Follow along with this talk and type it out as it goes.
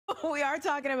We are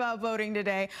talking about voting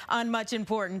today on much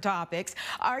important topics.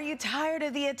 Are you tired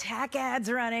of the attack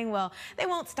ads running? Well, they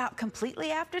won't stop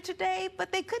completely after today,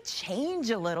 but they could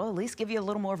change a little, at least give you a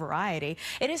little more variety.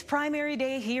 It is primary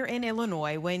day here in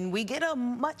Illinois when we get a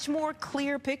much more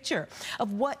clear picture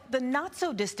of what the not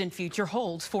so distant future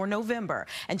holds for November.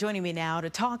 And joining me now to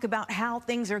talk about how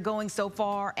things are going so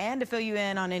far and to fill you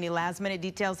in on any last minute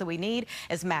details that we need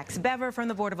is Max Bever from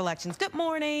the Board of Elections. Good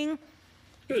morning.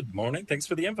 Good morning. Thanks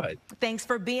for the invite. Thanks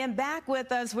for being back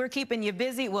with us. We're keeping you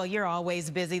busy. Well, you're always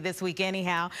busy this week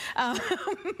anyhow.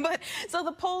 So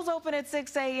the polls open at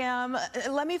 6 a.m.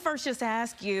 Let me first just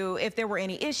ask you if there were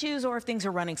any issues or if things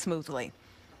are running smoothly.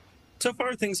 So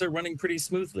far, things are running pretty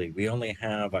smoothly. We only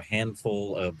have a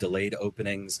handful of delayed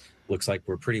openings. Looks like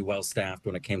we're pretty well staffed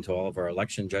when it came to all of our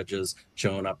election judges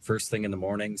showing up first thing in the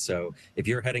morning. So if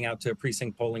you're heading out to a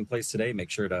precinct polling place today,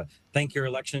 make sure to thank your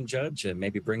election judge and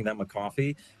maybe bring them a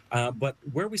coffee. But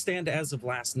where we stand as of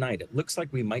last night, it looks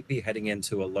like we might be heading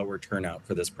into a lower turnout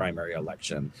for this primary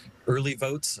election. Early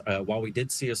votes, while we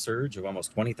did see a surge of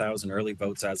almost 20,000 early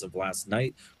votes as of last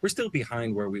night, we're still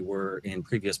behind where we were in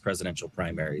previous presidential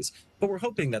primaries. But we're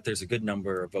hoping that there's a good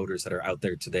number of voters that are out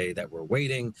there today that were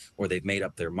waiting or they've made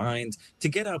up their minds to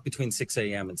get out between 6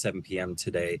 a.m. and 7 p.m.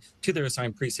 today to their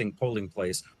assigned precinct polling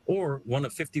place or one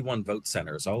of 51 vote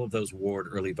centers. All of those ward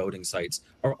early voting sites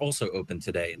are also open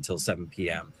today until 7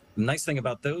 p.m. The nice thing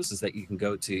about those is that you can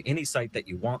go to any site that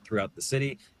you want throughout the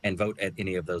city and vote at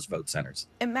any of those vote centers.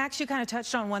 And Max, you kind of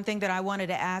touched on one thing that I wanted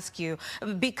to ask you.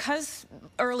 Because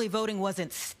early voting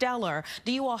wasn't stellar,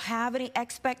 do you all have any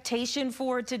expectation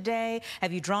for today?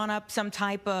 Have you drawn up some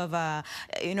type of,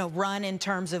 run in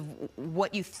terms of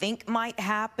what you think might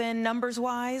happen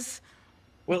numbers-wise?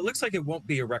 Well, it looks like it won't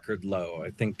be a record low.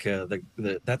 I think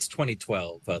that's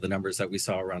 2012, the numbers that we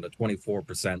saw around a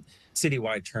 24%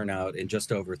 citywide turnout and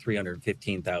just over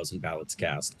 315,000 ballots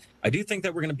cast. I do think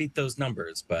that we're going to beat those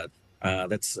numbers, but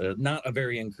that's not a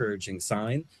very encouraging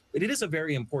sign. But it is a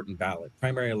very important ballot.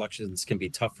 Primary elections can be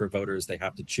tough for voters. They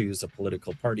have to choose a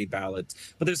political party ballot.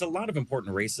 But there's a lot of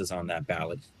important races on that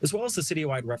ballot, as well as the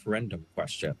citywide referendum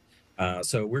question.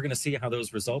 So we're going to see how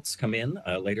those results come in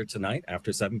later tonight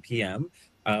after 7 p.m.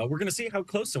 We're going to see how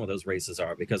close some of those races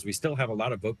are because we still have a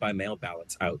lot of vote-by-mail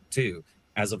ballots out, too.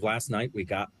 As of last night, we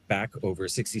got back over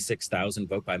 66,000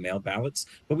 vote-by-mail ballots,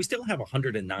 but we still have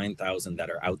 109,000 that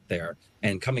are out there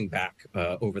and coming back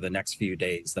over the next few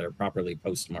days that are properly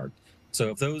postmarked.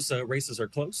 So if those races are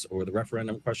close or the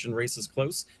referendum question race is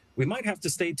close, we might have to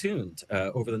stay tuned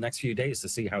over the next few days to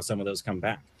see how some of those come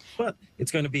back. But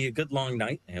it's going to be a good long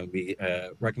night, and we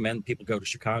recommend people go to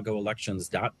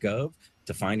chicagoelections.gov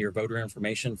to find your voter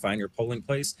information, find your polling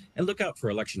place, and look out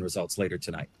for election results later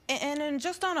tonight. And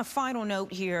just on a final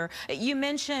note here, you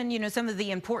mentioned, some of the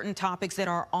important topics that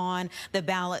are on the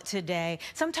ballot today.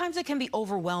 Sometimes it can be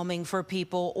overwhelming for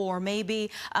people, or maybe,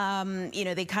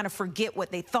 they kind of forget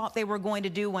what they thought they were going to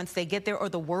do once they get there, or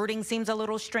the wording seems a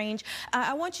little strange.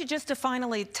 I want you just to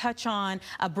finally touch on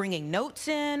bringing notes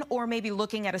in or maybe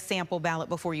looking at a sample ballot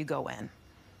before you go in.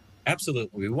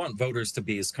 Absolutely. We want voters to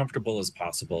be as comfortable as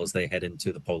possible as they head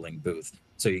into the polling booth.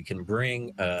 So you can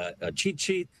bring a cheat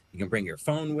sheet, you can bring your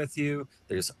phone with you.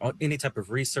 There's any type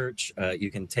of research you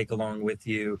can take along with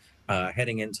you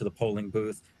heading into the polling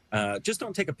booth. Just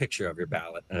don't take a picture of your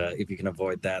ballot if you can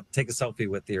avoid that. Take a selfie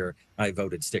with your I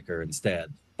voted sticker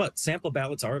instead. But sample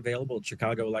ballots are available at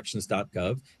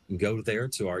chicagoelections.gov. You can go there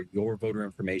to our Your Voter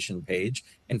Information page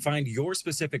and find your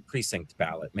specific precinct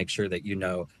ballot. Make sure that you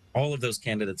know all of those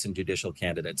candidates and judicial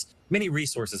candidates. Many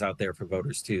resources out there for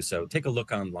voters, too. So take a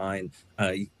look online.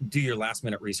 Do your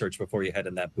last-minute research before you head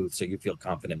in that booth so you feel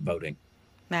confident voting.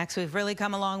 Max, we've really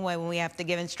come a long way when we have to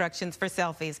give instructions for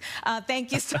selfies.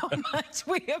 Thank you so much.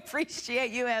 We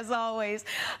appreciate you as always.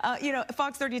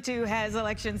 Fox 32 has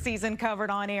election season covered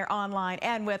on air, online,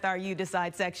 and with our You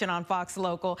Decide section on Fox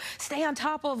Local. Stay on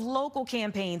top of local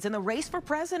campaigns and the race for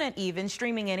president even,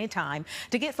 streaming anytime.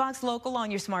 To get Fox Local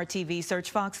on your smart TV,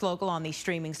 search Fox Local on these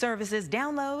streaming services.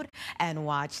 Download and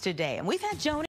watch today. And we've had Joni